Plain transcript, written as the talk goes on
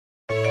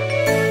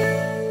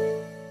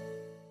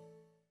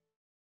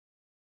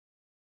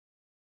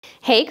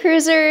Hey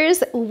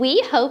cruisers,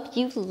 we hope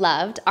you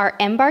loved our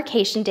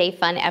Embarkation Day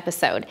Fun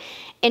episode.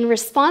 In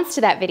response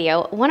to that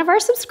video, one of our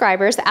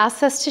subscribers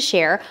asked us to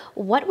share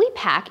what we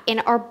pack in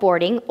our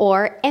boarding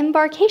or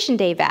Embarkation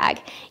Day bag.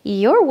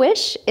 Your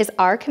wish is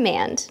our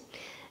command.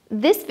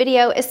 This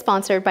video is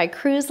sponsored by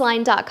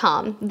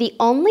cruiseline.com, the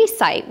only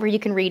site where you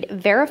can read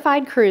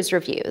verified cruise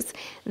reviews.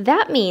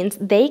 That means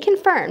they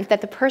confirmed that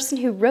the person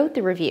who wrote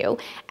the review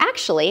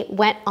actually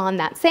went on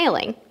that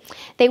sailing.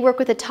 They work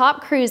with the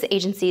top cruise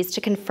agencies to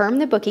confirm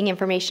the booking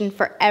information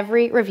for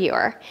every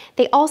reviewer.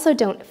 They also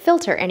don't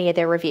filter any of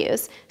their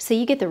reviews, so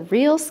you get the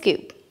real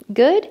scoop,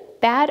 good,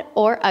 bad,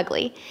 or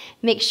ugly.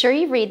 Make sure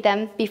you read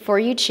them before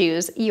you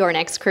choose your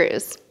next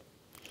cruise.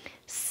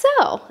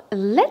 So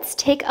let's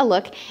take a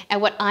look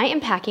at what I am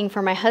packing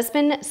for my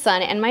husband,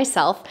 son, and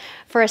myself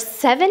for a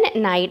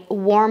 7-night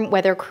warm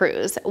weather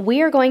cruise.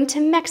 We are going to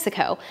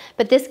Mexico,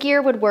 but this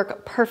gear would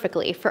work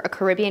perfectly for a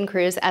Caribbean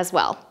cruise as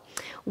well.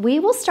 We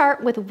will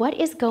start with what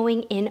is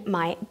going in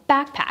my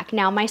backpack.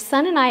 Now, my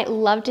son and I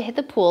love to hit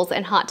the pools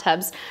and hot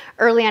tubs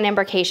early on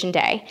Embarkation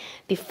Day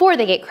before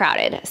they get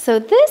crowded. So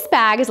this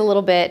bag is a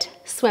little bit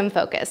swim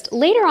focused.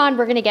 Later on,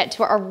 we're gonna get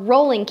to our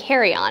rolling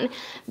carry-on.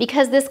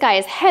 Because this guy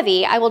is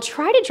heavy, I will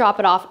try to drop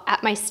it off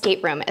at my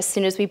stateroom as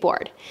soon as we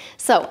board.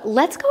 So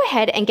let's go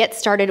ahead and get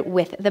started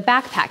with the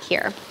backpack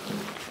here.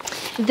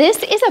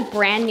 This is a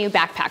brand new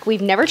backpack.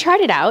 We've never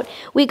tried it out.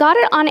 We got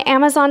it on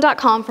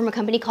Amazon.com from a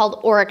company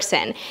called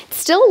Oryxen. It's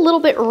still a little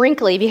bit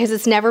wrinkly because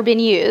it's never been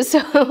used.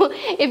 So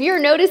if you're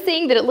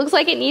noticing that it looks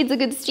like it needs a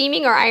good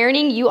steaming or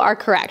ironing, you are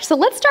correct. So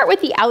let's start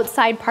with the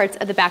outside parts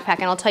of the backpack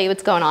and I'll tell you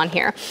what's going on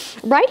here.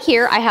 Right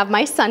here, I have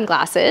my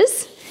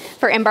sunglasses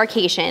for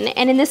embarkation.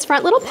 And in this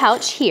front little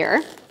pouch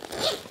here,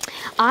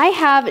 I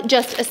have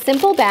just a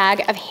simple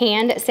bag of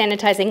hand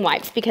sanitizing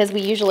wipes because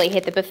we usually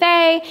hit the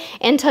buffet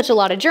and touch a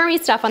lot of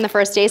germy stuff on the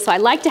first day, so I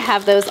like to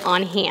have those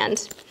on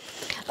hand.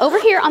 Over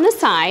here on the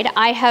side,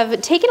 I have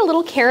taken a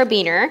little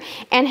carabiner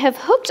and have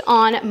hooked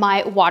on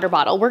my water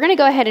bottle. We're gonna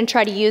go ahead and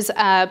try to use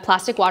a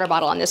plastic water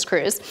bottle on this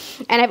cruise.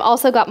 And I've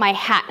also got my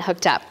hat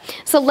hooked up.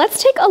 So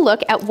let's take a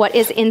look at what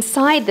is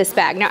inside this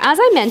bag. Now, as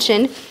I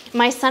mentioned,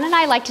 my son and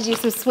I like to do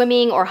some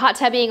swimming or hot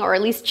tubbing or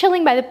at least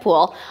chilling by the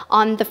pool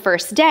on the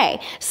first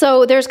day.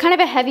 So there's kind of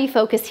a heavy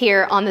focus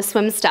here on the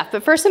swim stuff,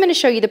 but first I'm gonna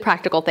show you the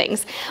practical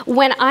things.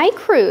 When I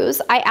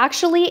cruise, I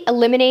actually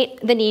eliminate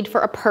the need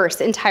for a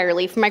purse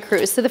entirely for my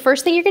cruise. So the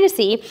first thing you're gonna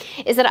see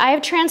is that I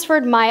have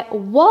transferred my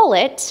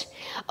wallet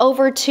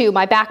over to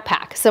my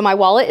backpack. So my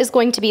wallet is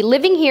going to be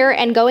living here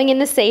and going in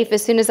the safe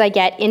as soon as I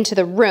get into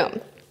the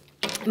room.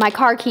 My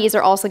car keys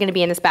are also gonna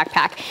be in this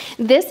backpack.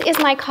 This is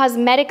my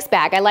cosmetics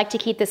bag. I like to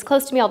keep this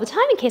close to me all the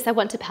time in case I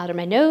want to powder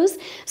my nose.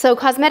 So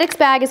cosmetics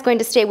bag is going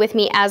to stay with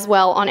me as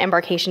well on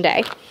Embarkation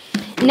Day.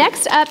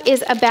 Next up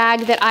is a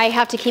bag that I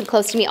have to keep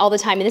close to me all the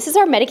time, and this is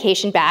our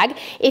medication bag.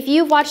 If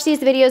you've watched these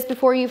videos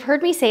before, you've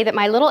heard me say that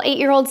my little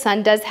 8-year-old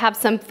son does have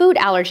some food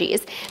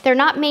allergies. They're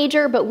not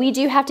major, but we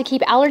do have to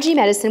keep allergy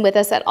medicine with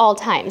us at all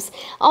times.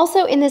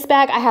 Also in this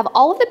bag, I have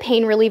all of the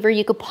pain reliever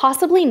you could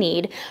possibly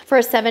need for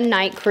a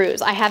 7-night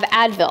cruise. I have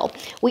Advil.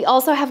 We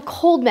also have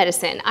cold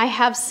medicine. I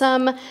have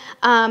some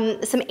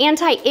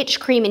anti-itch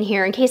cream in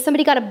here in case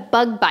somebody got a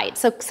bug bite,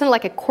 so kind of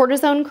like a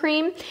cortisone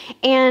cream,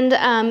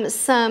 and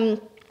some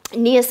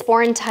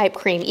Neosporin type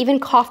cream, even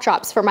cough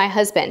drops for my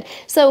husband.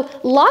 So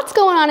lots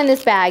going on in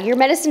this bag. Your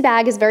medicine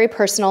bag is very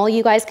personal.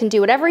 You guys can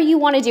do whatever you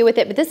want to do with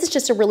it, but this is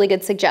just a really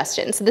good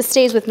suggestion. So this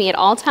stays with me at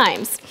all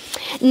times.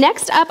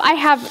 Next up, I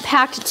have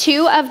packed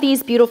 2 of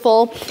these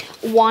beautiful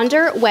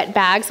Wander wet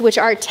bags, which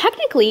are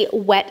technically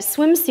wet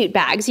swimsuit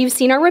bags. You've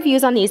seen our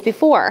reviews on these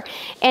before.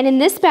 And in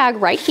this bag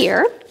right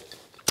here,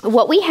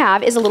 what we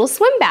have is a little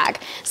swim bag.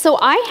 So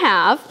I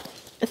have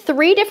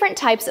 3 different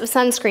types of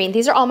sunscreen.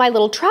 These are all my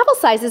little travel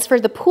sizes for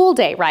the pool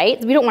day,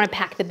 right? We don't want to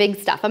pack the big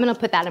stuff. I'm going to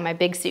put that in my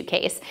big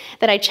suitcase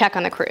that I check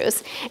on the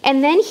cruise.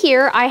 And then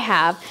here I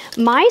have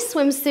my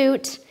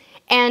swimsuit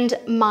and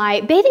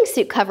my bathing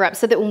suit cover up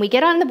so that when we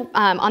get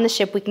on the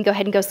ship, we can go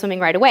ahead and go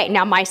swimming right away.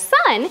 Now my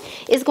son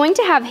is going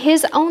to have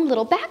his own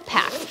little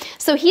backpack.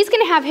 So he's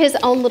gonna have his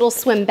own little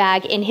swim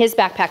bag in his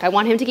backpack. I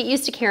want him to get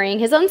used to carrying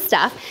his own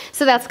stuff,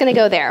 so that's gonna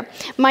go there.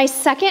 My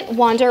second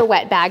Wander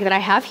wet bag that I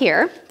have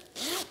here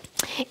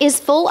is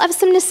full of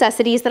some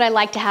necessities that I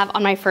like to have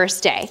on my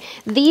first day.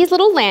 These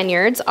little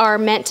lanyards are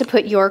meant to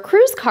put your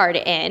cruise card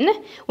in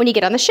when you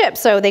get on the ship.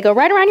 So they go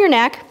right around your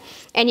neck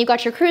and you've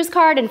got your cruise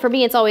card, and for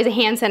me it's always a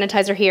hand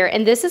sanitizer here,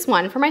 and this is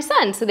one for my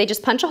son. So they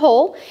just punch a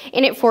hole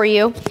in it for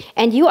you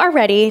and you are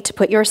ready to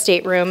put your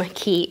stateroom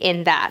key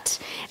in that.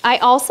 I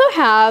also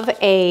have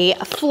a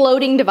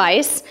floating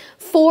device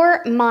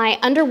for my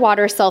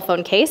underwater cell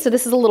phone case. So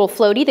this is a little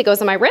floaty that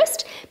goes on my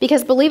wrist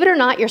because believe it or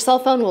not, your cell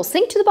phone will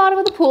sink to the bottom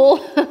of the pool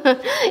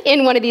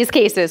in one of these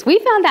cases. We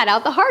found that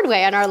out the hard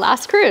way on our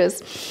last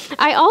cruise.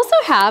 I also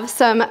have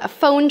some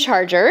phone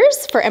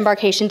chargers for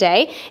Embarkation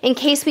Day in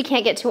case we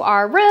can't get to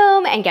our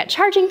room and get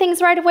charging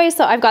things right away.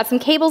 So I've got some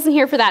cables in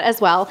here for that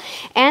as well.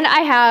 And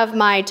I have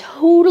my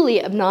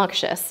totally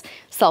obnoxious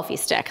selfie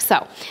stick.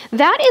 So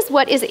that is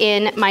what is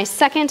in my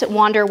second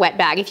Wander wet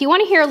bag. If you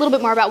want to hear a little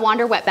bit more about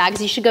Wander wet bags,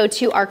 you should go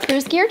to our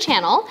Cruise Gear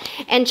channel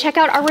and check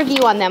out our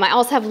review on them. I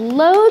also have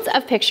loads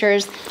of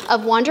pictures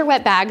of Wander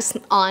wet bags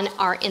on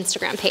our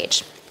Instagram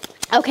page.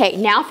 Okay,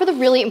 now for the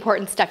really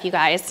important stuff, you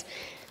guys.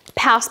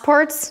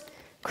 Passports,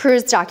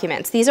 cruise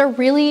documents. These are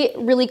really,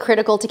 really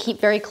critical to keep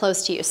very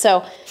close to you.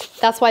 So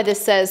that's why this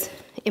says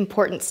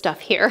important stuff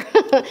here.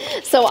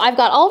 So I've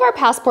got all of our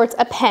passports,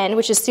 a pen,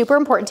 which is super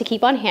important to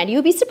keep on hand. You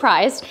would be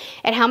surprised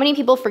at how many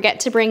people forget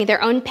to bring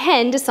their own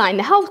pen to sign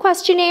the health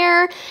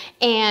questionnaire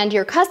and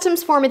your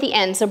customs form at the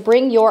end. So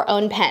bring your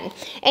own pen.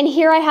 And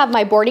here I have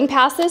my boarding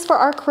passes for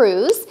our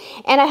cruise,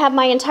 and I have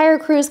my entire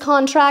cruise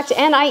contract,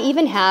 and I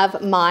even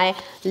have my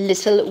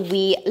little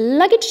wee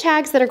luggage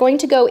tags that are going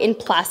to go in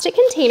plastic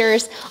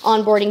containers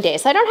on boarding day.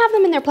 So I don't have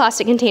them in their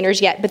plastic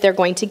containers yet, but they're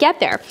going to get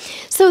there.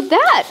 So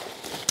that,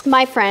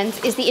 my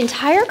friends, is the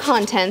entire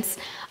contents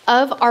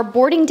of our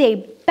boarding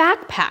day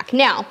backpack.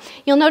 Now,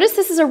 you'll notice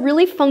this is a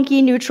really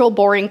funky, neutral,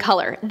 boring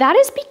color. That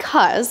is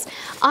because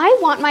I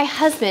want my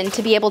husband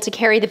to be able to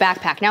carry the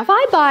backpack. Now, if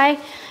I buy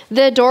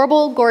the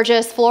adorable,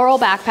 gorgeous floral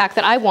backpack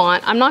that I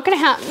want, I'm not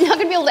gonna be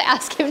able to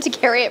ask him to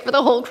carry it for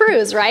the whole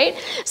cruise, right?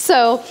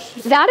 So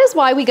that is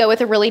why we go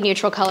with a really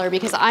neutral color,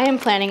 because I am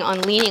planning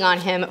on leaning on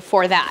him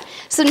for that.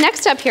 So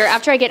next up here,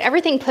 after I get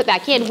everything put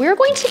back in, we're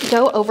going to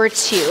go over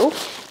to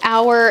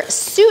our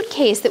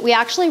suitcase that we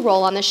actually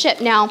roll on the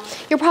ship. Now,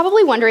 you're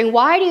probably wondering,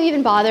 why do you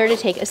even bother to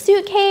take a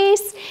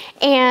suitcase?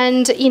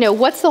 And you know,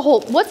 what's the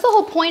whole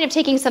point of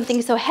taking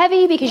something so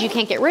heavy? Because you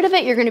can't get rid of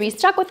it, you're gonna be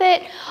stuck with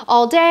it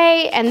all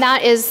day. And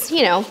that is,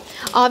 you know,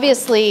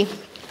 obviously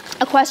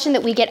a question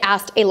that we get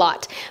asked a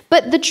lot.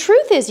 But the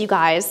truth is, you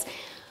guys,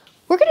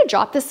 we're gonna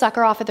drop this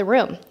sucker off at the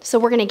room. So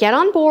we're gonna get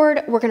on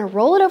board, we're gonna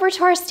roll it over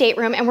to our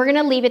stateroom, and we're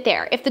gonna leave it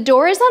there. If the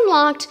door is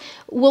unlocked,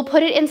 we'll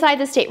put it inside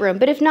the stateroom.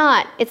 But if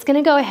not, it's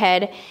gonna go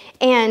ahead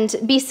and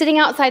be sitting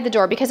outside the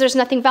door because there's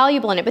nothing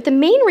valuable in it. But the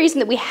main reason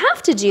that we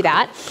have to do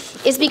that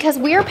is because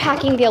we are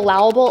packing the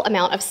allowable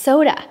amount of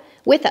soda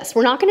with us.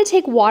 We're not gonna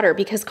take water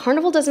because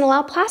Carnival doesn't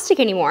allow plastic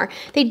anymore.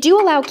 They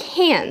do allow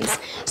cans.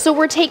 So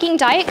we're taking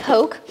Diet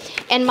Coke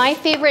and my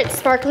favorite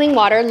sparkling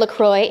water,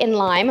 LaCroix in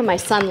lime, and my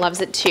son loves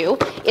it too.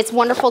 It's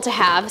wonderful to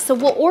have. So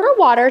we'll order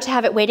water to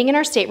have it waiting in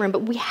our stateroom,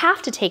 but we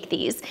have to take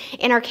these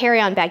in our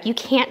carry-on bag. You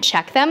can't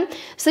check them.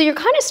 So you're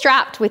kind of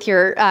strapped with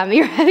your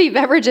heavy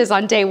beverages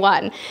on day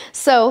one.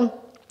 So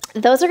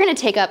those are gonna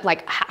take up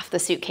like half the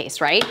suitcase,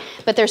 right?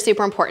 But they're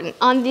super important.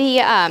 On this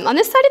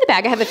side of the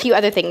bag, I have a few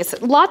other things.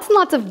 Lots and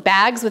lots of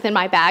bags within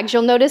my bags.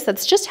 You'll notice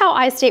that's just how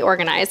I stay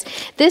organized.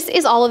 This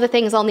is all of the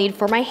things I'll need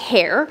for my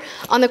hair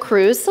on the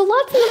cruise. So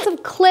lots and lots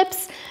of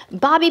clips,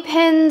 bobby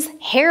pins,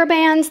 hair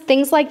bands,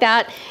 things like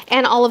that.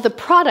 And all of the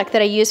product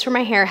that I use for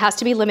my hair has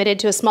to be limited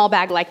to a small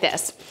bag like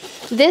this.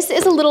 This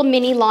is a little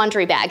mini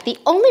laundry bag. The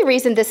only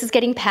reason this is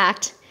getting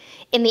packed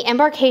in the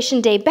Embarkation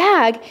Day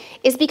bag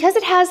is because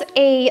it has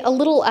a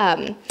little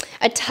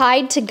a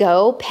Tide to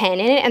Go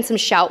pen in it and some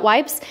shout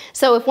wipes.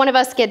 So if one of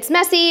us gets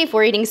messy, if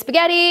we're eating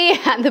spaghetti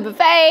at the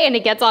buffet and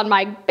it gets on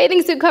my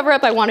bathing suit cover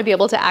up, I want to be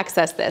able to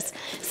access this.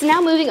 So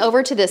now moving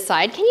over to this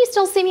side, can you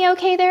still see me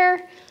okay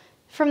there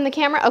from the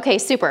camera? Okay,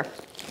 super.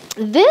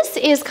 This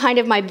is kind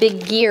of my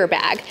big gear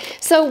bag.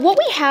 So what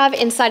we have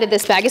inside of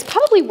this bag is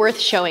probably worth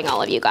showing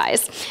all of you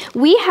guys.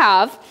 We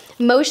have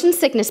motion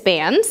sickness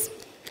bands.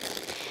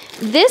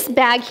 This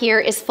bag here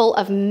is full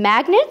of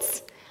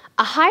magnets,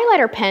 a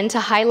highlighter pen to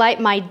highlight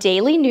my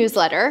daily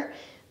newsletter,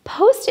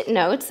 Post-it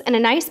notes, and a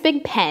nice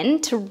big pen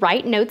to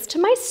write notes to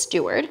my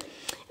steward.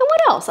 And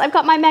what else? I've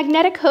got my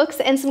magnetic hooks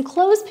and some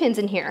clothespins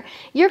in here.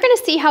 You're gonna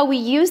see how we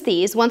use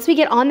these once we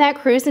get on that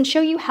cruise and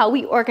show you how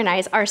we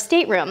organize our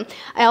stateroom.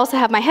 I also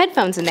have my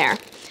headphones in there.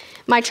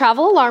 My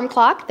travel alarm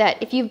clock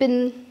that, if you've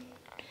been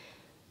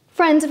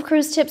friends of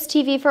Cruise Tips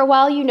TV for a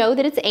while, you know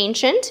that it's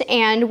ancient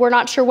and we're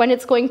not sure when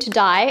it's going to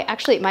die.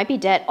 Actually, it might be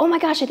dead. Oh my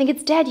gosh, I think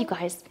it's dead, you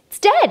guys. It's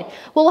dead.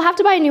 Well, we'll have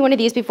to buy a new one of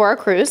these before our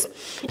cruise.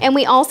 And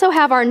we also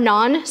have our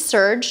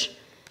non-surge,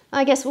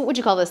 I guess, what would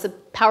you call this? A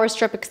power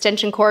strip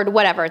extension cord,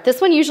 whatever.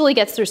 This one usually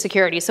gets through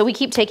security, so we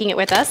keep taking it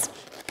with us.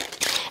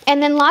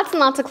 And then lots and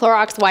lots of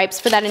Clorox wipes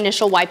for that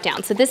initial wipe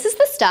down. So this is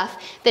the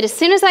stuff that as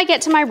soon as I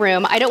get to my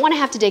room, I don't want to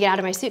have to dig it out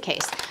of my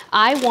suitcase.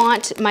 I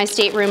want my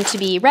stateroom to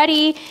be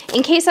ready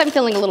in case I'm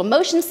feeling a little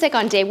motion sick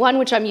on day one,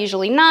 which I'm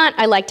usually not.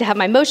 I like to have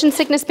my motion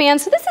sickness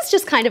band. So this is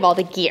just kind of all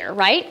the gear,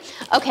 right?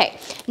 Okay,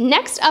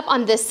 next up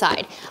on this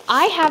side,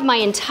 I have my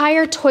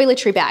entire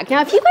toiletry bag.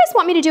 Now, if you guys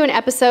want me to do an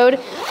episode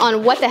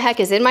on what the heck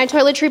is in my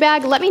toiletry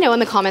bag, let me know in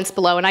the comments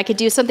below and I could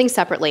do something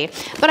separately.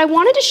 But I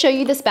wanted to show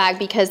you this bag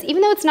because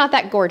even though it's not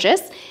that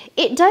gorgeous,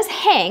 it does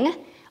hang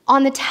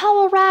on the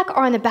towel rack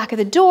or on the back of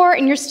the door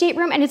in your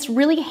stateroom, and it's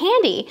really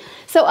handy.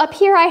 So up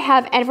here I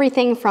have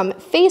everything from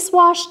face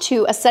wash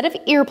to a set of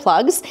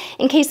earplugs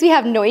in case we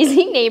have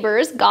noisy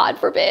neighbors, God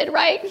forbid,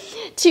 right?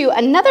 To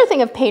another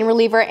thing of pain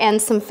reliever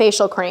and some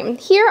facial cream.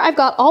 Here I've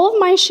got all of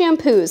my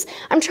shampoos.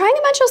 I'm trying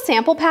a bunch of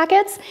sample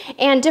packets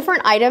and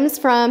different items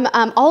from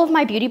all of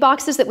my beauty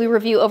boxes that we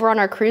review over on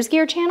our Cruise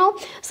Gear channel.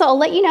 So I'll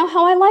let you know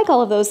how I like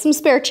all of those. Some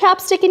spare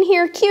chapstick in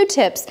here,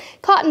 Q-tips,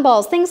 cotton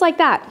balls, things like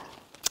that.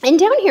 And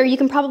down here, you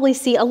can probably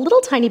see a little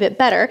tiny bit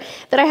better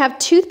that I have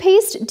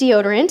toothpaste,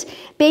 deodorant,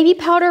 baby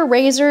powder,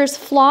 razors,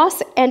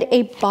 floss, and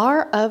a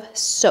bar of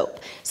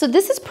soap. So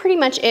this is pretty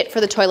much it for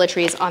the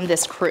toiletries on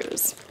this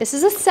cruise. This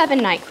is a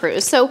 7-night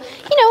cruise. So,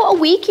 you know, a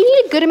week, you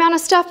need a good amount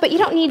of stuff, but you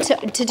don't need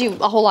to do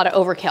a whole lot of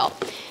overkill.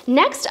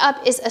 Next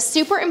up is a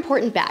super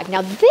important bag.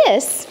 Now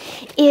this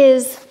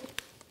is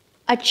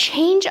a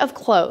change of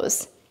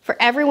clothes for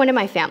everyone in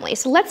my family.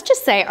 So let's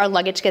just say our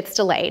luggage gets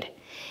delayed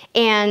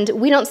and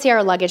we don't see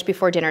our luggage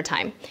before dinner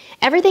time.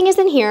 Everything is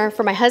in here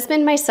for my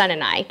husband, my son,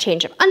 and I.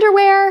 Change of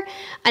underwear,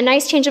 a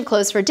nice change of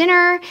clothes for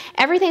dinner,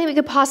 everything that we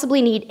could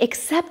possibly need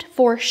except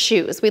for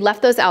shoes. We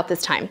left those out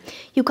this time.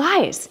 You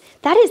guys,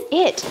 that is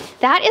it.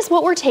 That is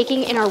what we're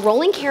taking in our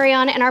rolling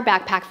carry-on and our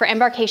backpack for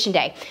Embarkation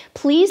Day.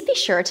 Please be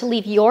sure to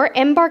leave your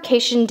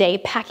Embarkation Day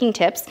packing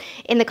tips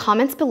in the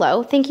comments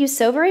below. Thank you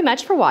so very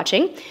much for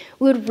watching.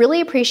 We would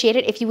really appreciate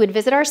it if you would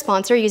visit our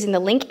sponsor using the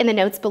link in the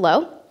notes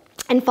below.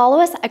 And follow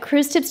us at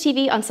Cruise Tips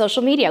TV on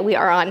social media. We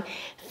are on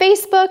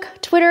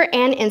Facebook, Twitter,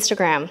 and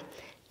Instagram.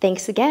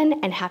 Thanks again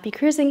and happy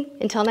cruising.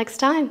 Until next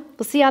time,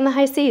 we'll see you on the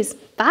high seas.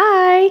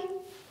 Bye.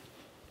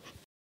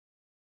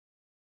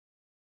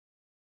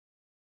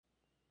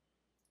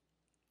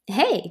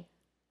 Hey,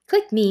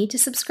 click me to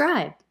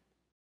subscribe.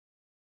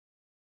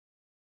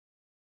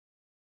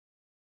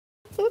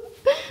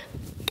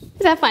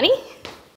 Is that funny?